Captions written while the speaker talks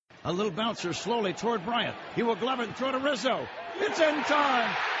A little bouncer slowly toward Bryant. He will glove it and throw to Rizzo. It's in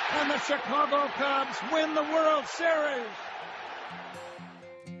time, and the Chicago Cubs win the World Series.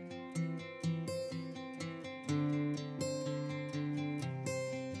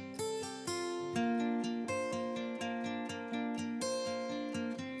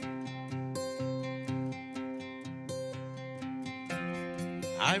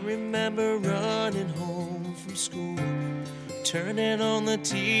 I remember running home from school, turning on the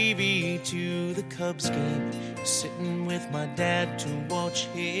TV to the Cubs game, sitting with my dad to watch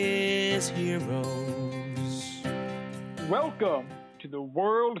his heroes. Welcome to the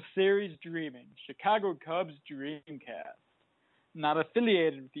World Series Dreaming Chicago Cubs Dreamcast. Not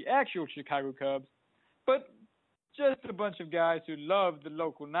affiliated with the actual Chicago Cubs, but just a bunch of guys who love the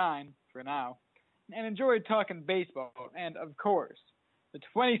local nine, for now, and enjoy talking baseball and, of course, the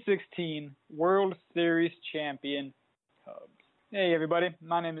 2016 World Series champion Cubs. Hey everybody,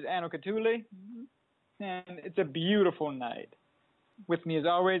 my name is Ano Catuli, and it's a beautiful night. With me as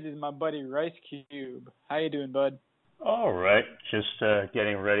always is my buddy Rice Cube. How you doing, bud? All right, just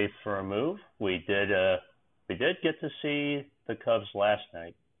getting ready for a move. We did get to see the Cubs last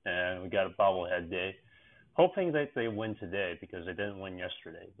night, and we got a bobblehead day, hoping that they win today because they didn't win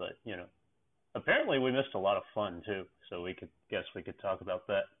yesterday. But apparently we missed a lot of fun too, so we could talk about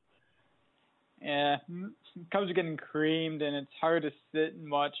that. Yeah, Cubs are getting creamed, and it's hard to sit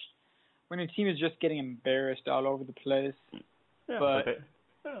and watch when your team is just getting embarrassed all over the place. Yeah, but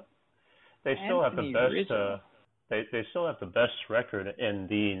they still have the best. They still have the best record in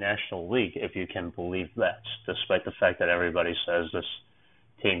the National League, if you can believe that, despite the fact that everybody says this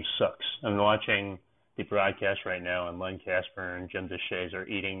team sucks. I'm watching the broadcast right now, and Len Casper and Jim Deshaies are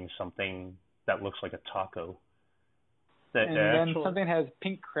eating something that looks like a taco. Then something has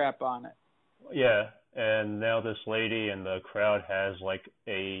pink crap on it. Yeah, and now this lady in the crowd has like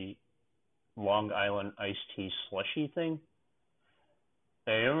a Long Island iced tea slushy thing.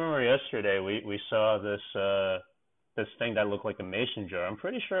 And you remember yesterday we saw this thing that looked like a mason jar. I'm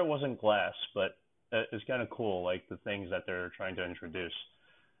pretty sure it wasn't glass, but it's kind of cool, like the things that they're trying to introduce.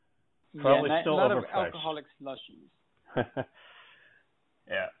 Probably still a lot overpriced. of alcoholic slushies.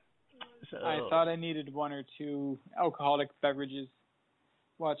 Yeah. So, I thought I needed one or two alcoholic beverages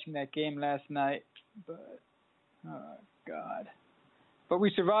watching that game last night, but oh God. But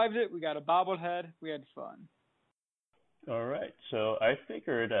we survived it. We got a bobblehead. We had fun. All right. So I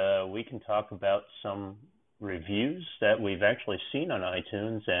figured we can talk about some reviews that we've actually seen on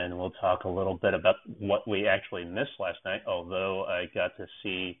iTunes, and we'll talk a little bit about what we actually missed last night, although I got to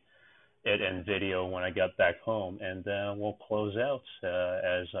see it in video when I got back home, and we'll close out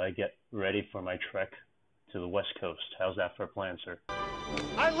as I get ready for my trek to the West Coast. How's that for a plan, sir?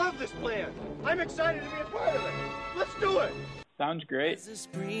 I love this plan. I'm excited to be a part of it. Let's do it. Sounds great. As the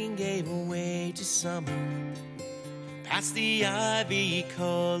spring gave away to summer, past the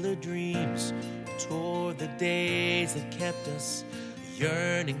ivy-colored dreams, toward the days that kept us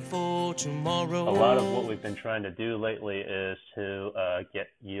yearning for tomorrow. A lot of what we've been trying to do lately is to get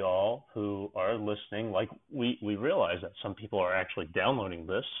y'all who are listening, like we realize that some people are actually downloading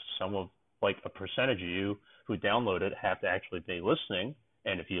this. Some of, like a percentage of you who download it have to actually be listening.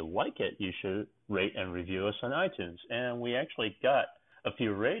 And if you like it, you should rate and review us on iTunes. And we actually got a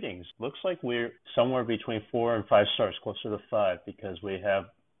few ratings. Looks like we're somewhere between 4 and 5 stars, closer to 5, because we have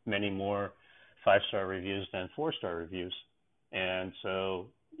many more 5-star reviews than 4-star reviews. And so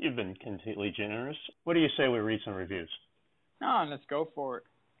you've been completely generous. What do you say we read some reviews? Oh, let's go for it.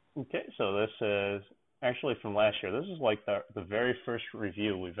 Okay, so this is actually from last year. This is like the very first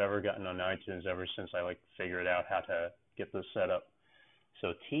review we've ever gotten on iTunes ever since I figured out how to get this set up.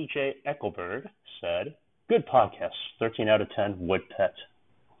 So TJ Eckelberg said, "Good podcast, 13 out of 10, would pet."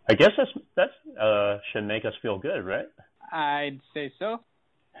 I guess that's should make us feel good, right? I'd say so.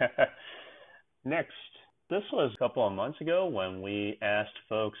 Next, this was a couple of months ago when we asked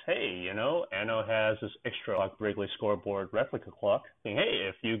folks, hey, Ano has this extra clock, Wrigley scoreboard replica clock, saying, hey,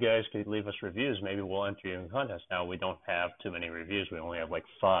 if you guys could leave us reviews, maybe we'll enter you in the contest. Now, we don't have too many reviews. We only have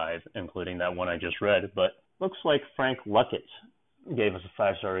 5, including that one I just read. But looks like Frank Luckett gave us a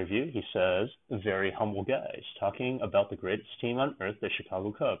 5-star review. He says, very humble guys, talking about the greatest team on earth, the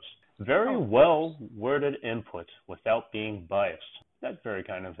Chicago Cubs. Very well-worded input without being biased. That's very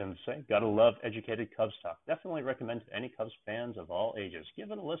kind of him to say. Gotta love educated Cubs talk. Definitely recommend to any Cubs fans of all ages.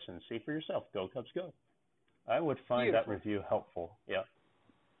 Give it a listen. See for yourself. Go Cubs, go. I would find that review helpful. Yeah.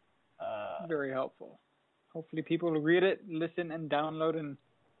 Very helpful. Hopefully people will read it, listen, and download, and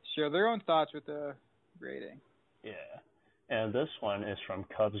share their own thoughts with the rating. Yeah. And this one is from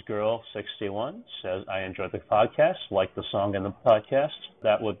Cubs Girl 61. Says, I enjoyed the podcast, like the song in the podcast.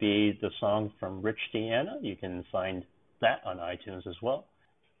 That would be the song from Rich Deanna. You can find that on iTunes as well.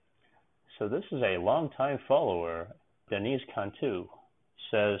 So this is a longtime follower, Denise Cantu.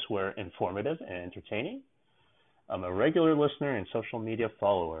 Says, we're informative and entertaining. I'm a regular listener and social media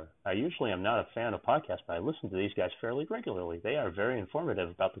follower. I usually am not a fan of podcasts, but I listen to these guys fairly regularly. They are very informative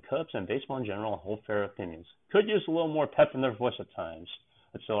about the Cubs and baseball in general and hold fair opinions. Could use a little more pep in their voice at times,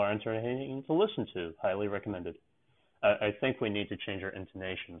 but still are entertaining to listen to. Highly recommended. I think we need to change our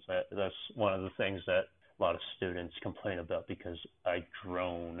intonations. That's one of the things that a lot of students complain about because I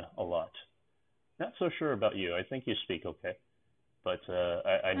drone a lot. Not so sure about you. I think you speak okay, but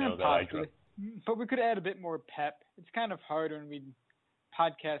I know that I drone. But we could add a bit more pep. It's kind of hard when we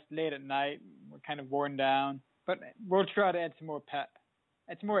podcast late at night. We're kind of worn down. But we'll try to add some more pep.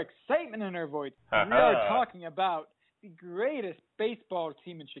 Add some more excitement in our voice. We are talking about the greatest baseball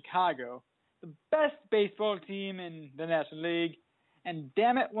team in Chicago, the best baseball team in the National League, and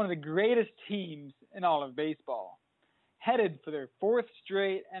damn it, one of the greatest teams in all of baseball. Headed for their fourth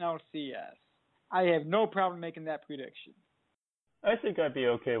straight NLCS. I have no problem making that prediction. I think I'd be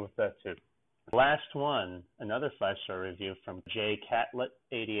okay with that too. Last one, another 5-star review from J Catlet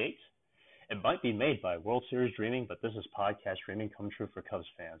 88. It might be made by World Series Dreaming, but this is podcast dreaming come true for Cubs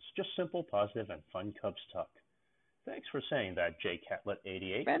fans. Just simple, positive, and fun Cubs talk. Thanks for saying that, J Catlet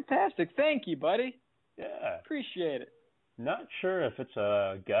 88. Fantastic. Thank you, buddy. Yeah. Appreciate it. Not sure if it's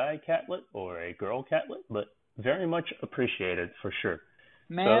a guy catlet or a girl catlet, but very much appreciated for sure.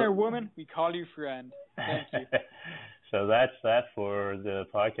 Man or woman, we call you friend. Thank you. So that's that for the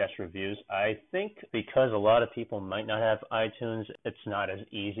podcast reviews. I think because a lot of people might not have iTunes, it's not as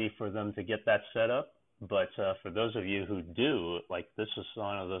easy for them to get that set up. But for those of you who do, like, this is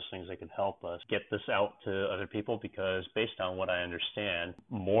one of those things that could help us get this out to other people because based on what I understand,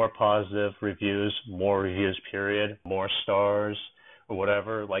 more positive reviews, more reviews period, more stars or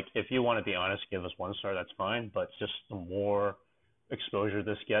whatever. Like, if you want to be honest, give us 1 star, that's fine. But just the more exposure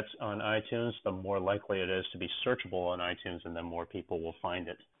this gets on iTunes, the more likely it is to be searchable on iTunes, and then more people will find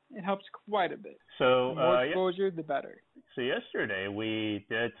it. It helps quite a bit. So the more exposure, the better. So yesterday we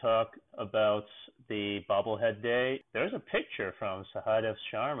did talk about the bobblehead day. There's a picture from Sahadev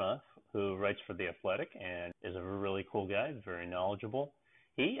Sharma, who writes for The Athletic and is a really cool guy, very knowledgeable.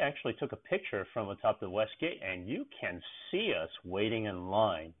 He actually took a picture from atop the West Gate, and you can see us waiting in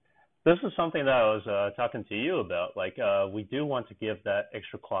line. This is something that I was talking to you about. Like, we do want to give that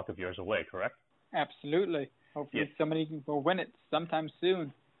extra clock of yours away, correct? Absolutely. Hopefully somebody will win it sometime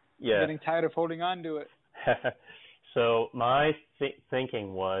soon. Yeah. I'm getting tired of holding on to it. So my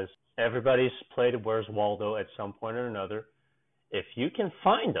thinking was everybody's played Where's Waldo at some point or another. If you can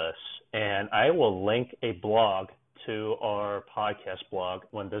find us, and I will link a blog to our podcast blog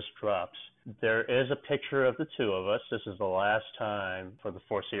when this drops, there is a picture of the two of us. This is the last time for the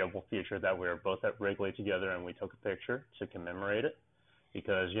foreseeable future that we were both at Wrigley together and we took a picture to commemorate it.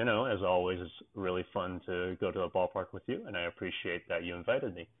 Because, you know, as always, it's really fun to go to the ballpark with you, and I appreciate that you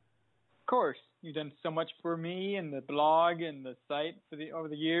invited me. Of course. You've done so much for me and the blog and the site over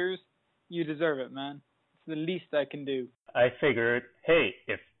the years. You deserve it, man. It's the least I can do. I figured, hey,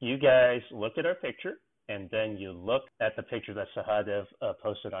 if you guys look at our picture and then you look at the picture that Sahadev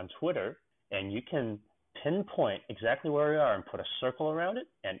posted on Twitter, and you can pinpoint exactly where we are and put a circle around it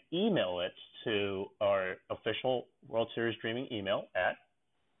and email it to our official World Series Dreaming email at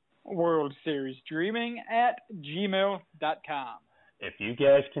worldseriesdreaming@gmail.com. If you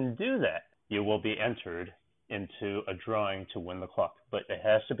guys can do that, you will be entered into a drawing to win the clock. But it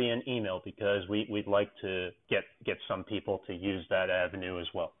has to be an email because we'd like to get some people to use that avenue as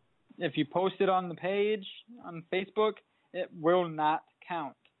well. If you post it on the page on Facebook, it will not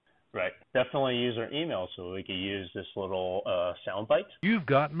count. Right. Definitely use our email so we can use this little soundbite. You've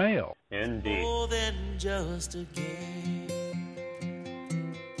got mail. Indeed. More than just a game.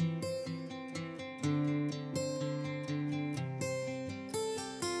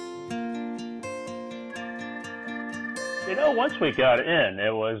 You know, once we got in,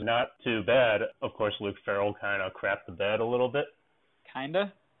 it was not too bad. Of course, Luke Farrell kind of crapped the bed a little bit.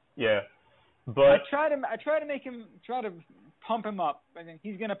 Kinda. Yeah. But I try to make him pump him up. I think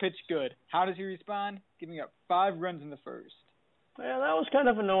he's gonna pitch good. How does he respond? Giving up 5 runs in the first. Yeah, that was kind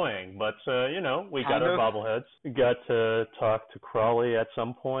of annoying, but you know, we got our bobbleheads. We got to talk to Crawley at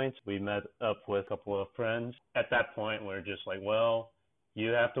some point. We met up with a couple of friends. At that point, we're just like, well, you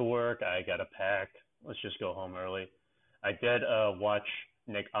have to work. I got to pack. Let's just go home early. I did watch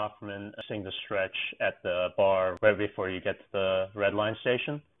Nick Offerman sing the stretch at the bar right before you get to the Red Line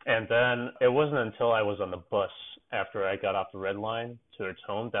station. And then it wasn't until I was on the bus after I got off the Red Line to its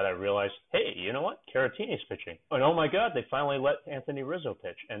home that I realized, hey, you know what? Caratini's pitching. And oh my God, they finally let Anthony Rizzo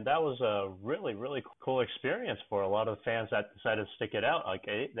pitch. And that was a really, really cool experience for a lot of fans that decided to stick it out. Like,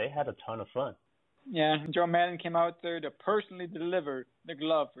 they had a ton of fun. Yeah, Joe Madden came out there to personally deliver the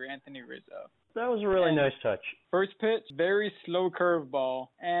glove for Anthony Rizzo. That was a really nice touch. First pitch, very slow curveball,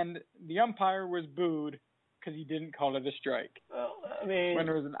 and the umpire was booed because he didn't call it a strike. Well, I mean, when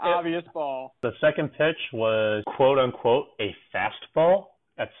it was an obvious ball. The second pitch was quote unquote a fastball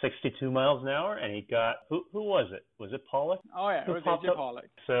at 62 miles an hour, and he got who was it? Was it Pollock? Oh yeah, it was AJ Pollock.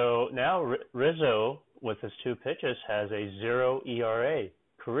 So now Rizzo with his two pitches has a 0 ERA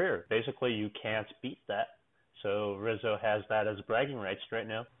career. Basically, you can't beat that. So Rizzo has that as bragging rights right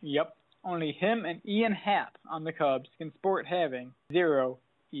now. Yep. Only him and Ian Happ on the Cubs can sport having 0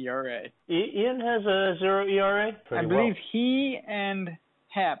 ERA. Ian has a 0 ERA? I believe he and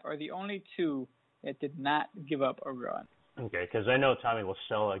Happ are the only two that did not give up a run. Okay, because I know Tommy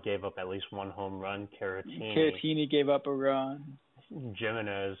Lacella gave up at least one home run. Caratini gave up a run.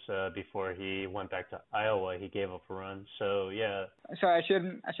 Jimenez, before he went back to Iowa, he gave up a run. So, yeah. So I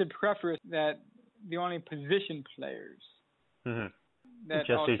should preface that the only position players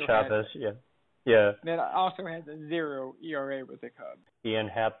Jesse Chavez, yeah. That also has a 0 ERA with the Cubs. Ian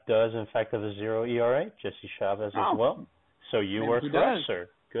Happ does, in fact, have a 0 ERA. Jesse Chavez as well. So you were correct, sir.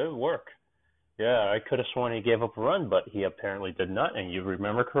 Good work. Yeah, I could have sworn he gave up a run, but he apparently did not, and you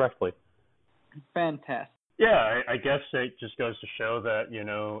remember correctly. Fantastic. Yeah, I guess it just goes to show that,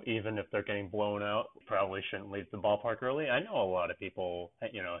 even if they're getting blown out, probably shouldn't leave the ballpark early. I know a lot of people,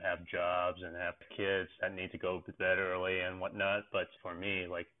 have jobs and have kids that need to go to bed early and whatnot, but for me,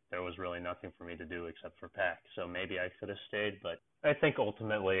 there was really nothing for me to do except for pack. So maybe I could have stayed, but I think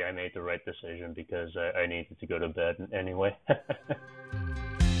ultimately I made the right decision because I needed to go to bed anyway. The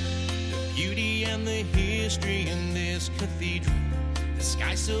beauty and the history in this cathedral. The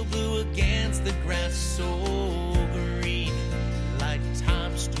sky so blue against the grass so green, like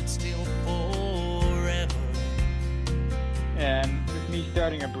time stood still forever. And with me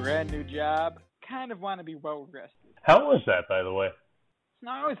starting a brand new job, kind of want to be well rested. How was that, by the way?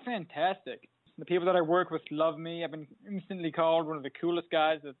 No, it was fantastic. The people that I work with love me. I've been instantly called one of the coolest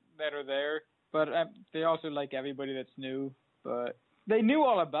guys that are there. But they also like everybody that's new. But they knew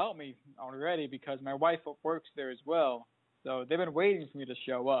all about me already because my wife works there as well. So they've been waiting for me to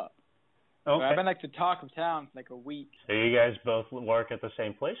show up. Okay. So I've been the talk of town for a week. So you guys both work at the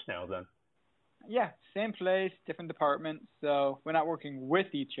same place now then? Yeah, same place, different departments. So we're not working with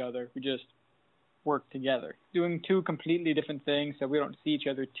each other. We just work together. Doing two completely different things, so we don't see each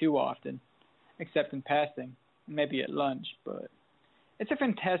other too often, except in passing, maybe at lunch. But it's a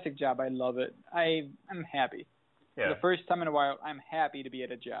fantastic job. I love it. I'm happy. Yeah. For the first time in a while, I'm happy to be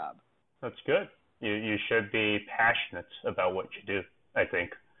at a job. That's good. You should be passionate about what you do, I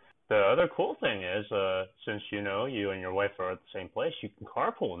think. The other cool thing is, since you and your wife are at the same place, you can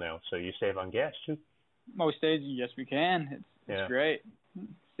carpool now, so you save on gas too. Most days, yes, we can. It's great.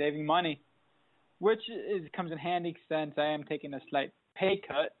 Saving money, which comes in handy since I am taking a slight pay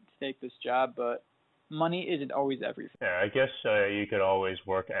cut to take this job, but money isn't always everything. Yeah, I guess you could always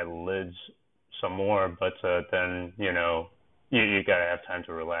work at Lids some more, but then, you got to have time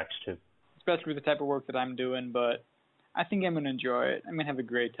to relax too. Especially with the type of work that I'm doing, but I think I'm going to enjoy it. I'm going to have a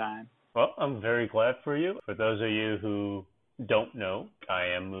great time. Well, I'm very glad for you. For those of you who don't know, I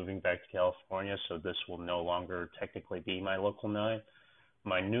am moving back to California, so this will no longer technically be my local 9.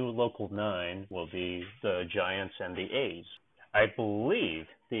 My new local 9 will be the Giants and the A's. I believe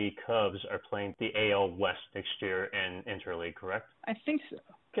the Cubs are playing the AL West next year in Interleague, correct? I think so.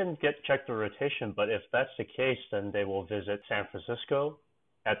 Can check the rotation, but if that's the case, then they will visit San Francisco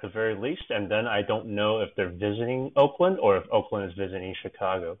at the very least, and then I don't know if they're visiting Oakland or if Oakland is visiting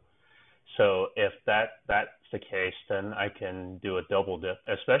Chicago. So if that's the case, then I can do a double dip,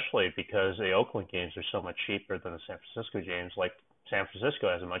 especially because the Oakland games are so much cheaper than the San Francisco games. San Francisco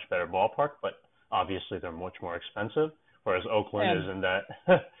has a much better ballpark, but obviously they're much more expensive, whereas Oakland is in that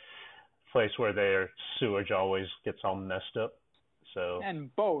place where their sewage always gets all messed up. So. And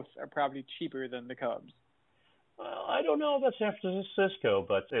both are probably cheaper than the Cubs. Well, I don't know about San Francisco,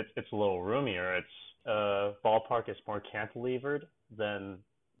 but it's a little roomier. Its ballpark is more cantilevered than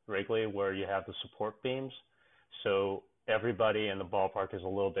Wrigley, where you have the support beams. So everybody in the ballpark is a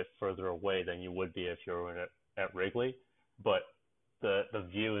little bit further away than you would be if you were at Wrigley. But the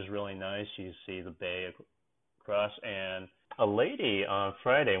view is really nice. You see the bay cross. And a lady on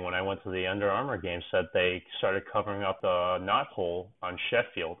Friday when I went to the Under Armour game said they started covering up the knothole on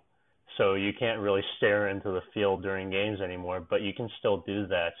Sheffield. So you can't really stare into the field during games anymore, but you can still do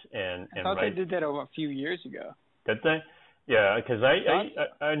that. And I thought they did that a few years ago. Did they? Yeah, because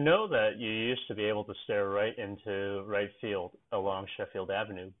I know that you used to be able to stare right into right field along Sheffield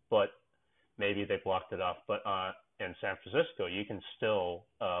Avenue, but maybe they blocked it off. But in San Francisco, you can still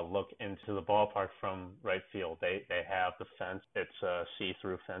look into the ballpark from right field. They have the fence. It's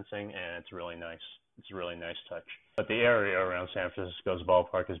see-through fencing, and it's really nice. It's a really nice touch. But the area around San Francisco's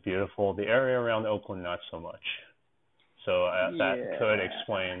ballpark is beautiful. The area around Oakland, not so much. So that could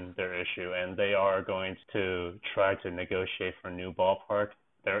explain their issue, and they are going to try to negotiate for a new ballpark.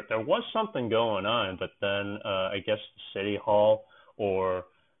 There was something going on, but then I guess the city hall or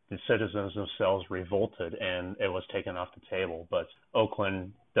the citizens themselves revolted, and it was taken off the table. But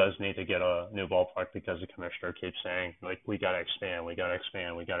Oakland does need to get a new ballpark because the commissioner keeps saying, like, we got to expand, we got to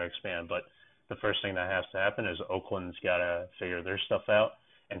expand, we got to expand. But the first thing that has to happen is Oakland's got to figure their stuff out,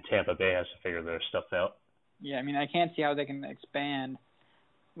 and Tampa Bay has to figure their stuff out. Yeah, I mean, I can't see how they can expand.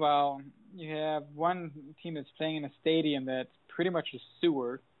 Well, you have one team that's playing in a stadium that's pretty much a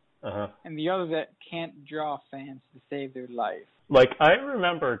sewer, and the other that can't draw fans to save their life. Like, I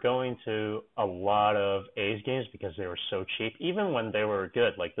remember going to a lot of A's games because they were so cheap, even when they were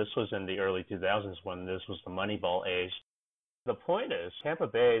good. Like, this was in the early 2000s when this was the Moneyball A's. The point is, Tampa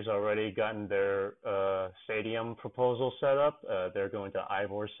Bay's already gotten their stadium proposal set up. They're going to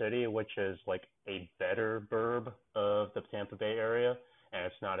Ivor City, which is like a better burb of the Tampa Bay area, and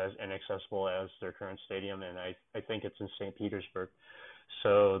it's not as inaccessible as their current stadium, and I think it's in St. Petersburg.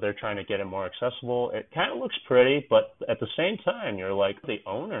 So they're trying to get it more accessible. It kind of looks pretty, but at the same time, you're like, the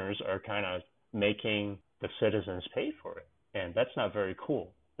owners are kind of making the citizens pay for it, and that's not very cool.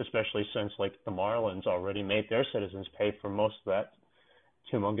 Especially since, like, the Marlins already made their citizens pay for most of that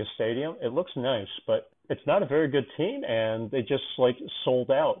humongous stadium. It looks nice, but it's not a very good team, and they just, like, sold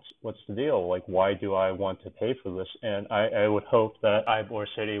out. What's the deal? Like, why do I want to pay for this? And I would hope that Ybor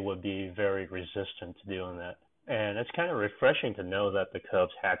City would be very resistant to doing that. And it's kind of refreshing to know that the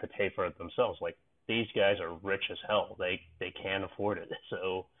Cubs had to pay for it themselves. Like, these guys are rich as hell. They can't afford it,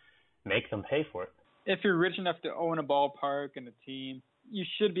 so make them pay for it. If you're rich enough to own a ballpark and a team, you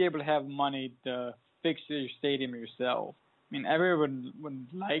should be able to have money to fix your stadium yourself. I mean, everyone would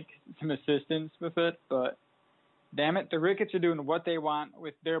like some assistance with it, but damn it, the Ricketts are doing what they want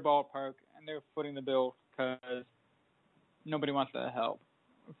with their ballpark, and they're footing the bill because nobody wants to help.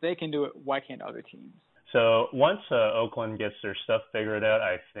 If they can do it, why can't other teams? So once Oakland gets their stuff figured out,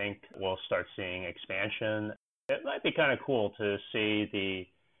 I think we'll start seeing expansion. It might be kind of cool to see the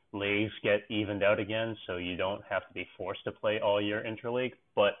leagues get evened out again, so you don't have to be forced to play all year interleague.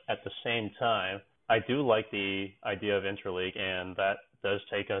 But at the same time, I do like the idea of interleague, and that does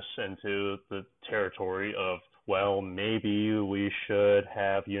take us into the territory of, well, maybe we should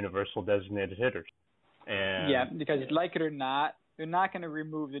have universal designated hitters. And yeah, because like it or not, they're not going to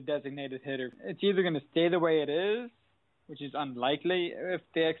remove the designated hitter. It's either going to stay the way it is, which is unlikely if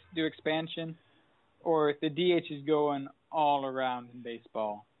they do expansion, or if the DH is going all around in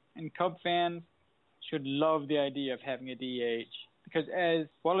baseball. And Cub fans should love the idea of having a DH because as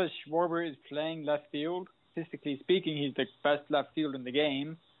well as Schwarber is playing left field, statistically speaking, he's the best left fielder in the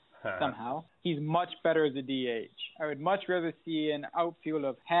game somehow. He's much better as a DH. I would much rather see an outfield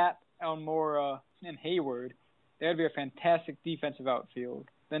of Happ, Almora, and Hayward. That would be a fantastic defensive outfield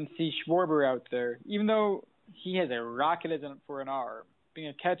than see Schwarber out there, even though he has a rocket for an arm. Being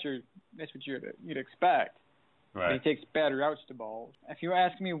a catcher, that's what you'd expect. Right. He takes bad routes to balls. If you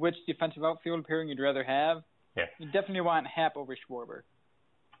ask me which defensive outfield pairing you'd rather have, you definitely want Happ over Schwarber.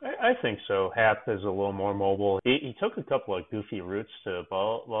 I think so. Happ is a little more mobile. He took a couple of goofy routes to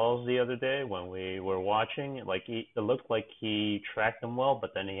balls the other day when we were watching. Like it looked like he tracked them well,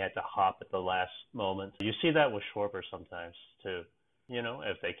 but then he had to hop at the last moment. You see that with Schwarber sometimes too. You know,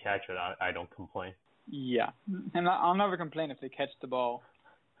 if they catch it, I don't complain. Yeah, and I'll never complain if they catch the ball.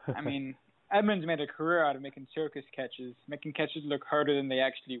 I mean, Edmonds made a career out of making circus catches, making catches look harder than they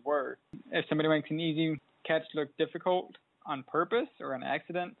actually were. If somebody makes an easy catch look difficult on purpose or on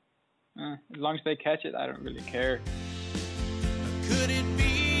accident, as long as they catch it, I don't really care. Could it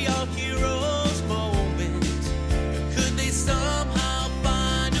be our hero's moment? Could they somehow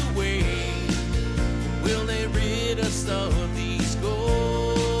find a way? Will they rid us of these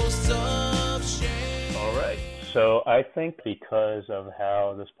ghosts of shame? All right. So I think because of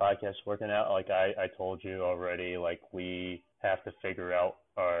how this podcast is working out, like I told you already, like we have to figure out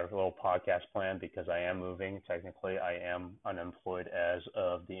our little podcast plan because I am moving. Technically, I am unemployed as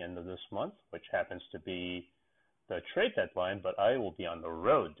of the end of this month, which happens to be the trade deadline, but I will be on the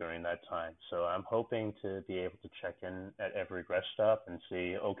road during that time. So I'm hoping to be able to check in at every rest stop and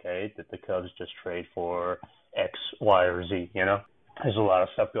see, okay, did the Cubs just trade for X, Y, or Z, you know? There's a lot of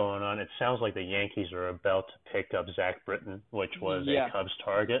stuff going on. It sounds like the Yankees are about to pick up Zach Britton, which was a Cubs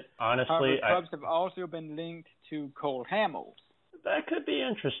target. Honestly, the Cubs have also been linked to Cole Hamels. That could be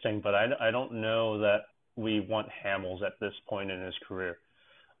interesting, but I don't know that we want Hamels at this point in his career.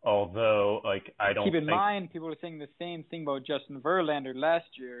 Although, I don't Keep in mind, people are saying the same thing about Justin Verlander last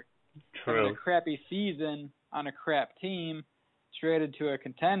year. True. Having a crappy season on a crap team, traded to a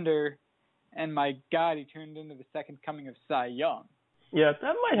contender, and my God, he turned into the second coming of Cy Young. Yeah,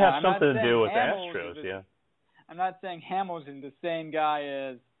 that might have something to do with Hamels Astros, yeah. I'm not saying Hamels is the same guy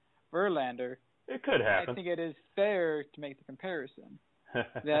as Verlander. It could happen. I think it is fair to make the comparison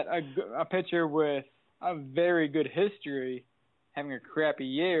that a pitcher with a very good history, having a crappy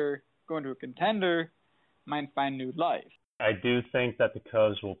year, going to a contender, might find new life. I do think that the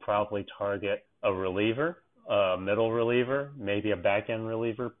Cubs will probably target a reliever, a middle reliever, maybe a back-end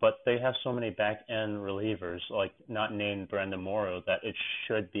reliever, but they have so many back-end relievers, not named Brandon Morrow, that it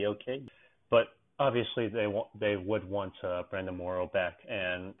should be okay. But obviously they would want Brandon Morrow back,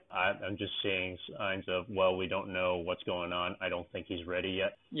 and I'm just seeing signs of, we don't know what's going on. I don't think he's ready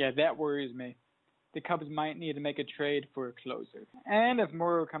yet. Yeah, that worries me. The Cubs might need to make a trade for a closer. And if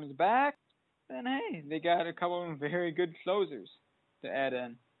Morrow comes back, then hey, they got a couple of very good closers to add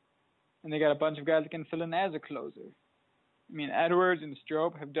in. And they got a bunch of guys that can fill in as a closer. I mean, Edwards and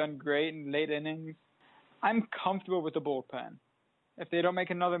Strop have done great in late innings. I'm comfortable with the bullpen. If they don't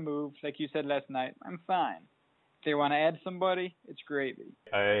make another move, like you said last night, I'm fine. If they want to add somebody, it's gravy.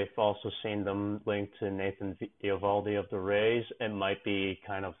 I've also seen them linked to Nathan Eovaldi of the Rays. It might be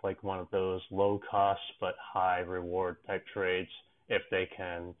kind of like one of those low-cost but high-reward type trades if they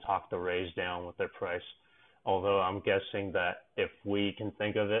can talk the Rays down with their price. Although I'm guessing that if we can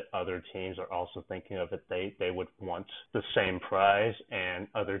think of it, other teams are also thinking of it. They would want the same prize, and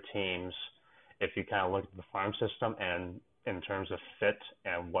other teams, if you kind of look at the farm system and in terms of fit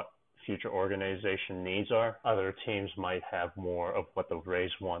and what future organization needs are, other teams might have more of what the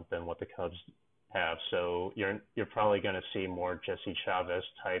Rays want than what the Cubs have. So you're probably going to see more Jesse Chavez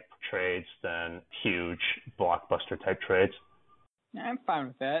type trades than huge blockbuster type trades. Yeah, I'm fine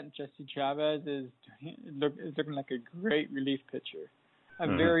with that. Jesse Chavez is looking like a great relief pitcher, a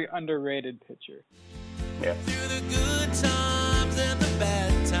very underrated pitcher. Yeah. Through the good times and the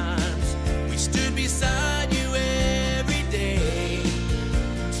bad times, we stood beside you every day.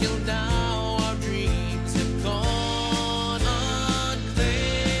 Till now our dreams have gone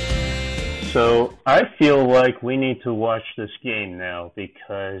unclaimed. So I feel like we need to watch this game now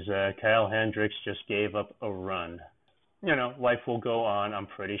because Kyle Hendricks just gave up a run. You know, life will go on. I'm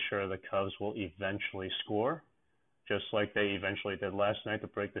pretty sure the Cubs will eventually score, just like they eventually did last night to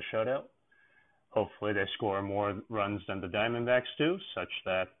break the shutout. Hopefully they score more runs than the Diamondbacks do, such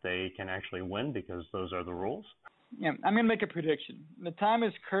that they can actually win because those are the rules. Yeah, I'm going to make a prediction. The time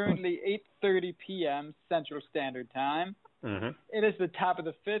is currently 8:30 p.m. Central Standard Time. Mm-hmm. It is the top of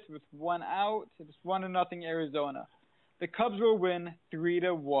the fifth with one out. It's 1-0 Arizona. The Cubs will win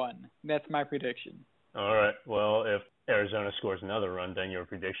 3-1. That's my prediction. All right. Well, if Arizona scores another run, then your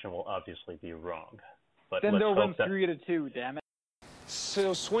prediction will obviously be wrong. But then they'll win that... 3-2, damn it.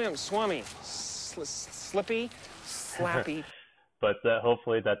 So swummy, slippy, slappy. But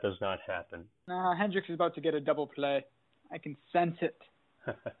hopefully that does not happen. Hendricks is about to get a double play. I can sense it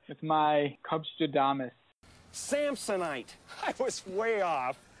with my Cubstradamus. Samsonite. I was way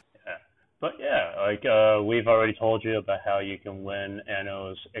off. Yeah. But yeah, we've already told you about how you can win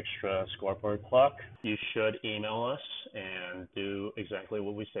Anno's extra scoreboard clock. You should email us and do exactly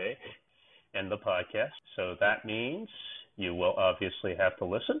what we say in the podcast. So that means you will obviously have to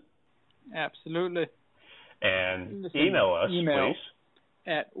listen. Absolutely. And email us, please.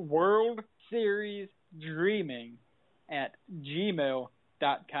 At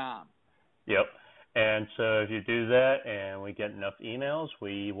worldseriesdreaming@gmail.com. Yep. And so if you do that and we get enough emails,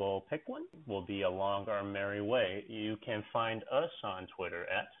 we will pick one. We'll be along our merry way. You can find us on Twitter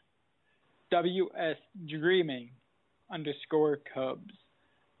at WSDreaming_Cubs.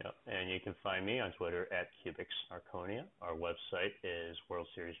 Yep. And you can find me on Twitter at CubicSnarconia. Our website is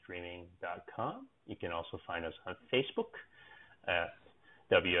worldseriesdreaming.com. You can also find us on Facebook at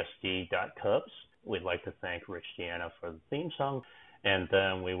WSD.Cubs. We'd like to thank Rich Deanna for the theme song. And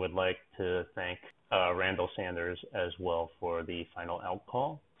then we would like to thank Randall Sanders as well for the final out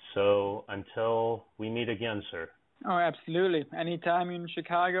call. So until we meet again, sir. Oh, absolutely. Anytime you're in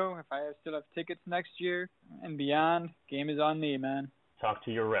Chicago, if I still have tickets next year and beyond, game is on me, man. Talk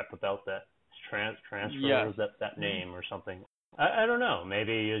to your rep about that. It's transfer that name or something. I don't know.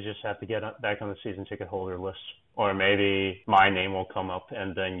 Maybe you just have to get back on the season ticket holder list. Or maybe my name will come up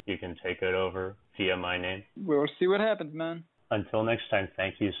and then you can take it over via my name. We'll see what happens, man. Until next time,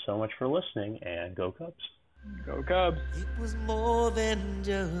 thank you so much for listening, and go Cubs. Go Cubs. It was more than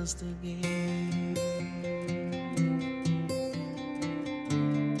just a game.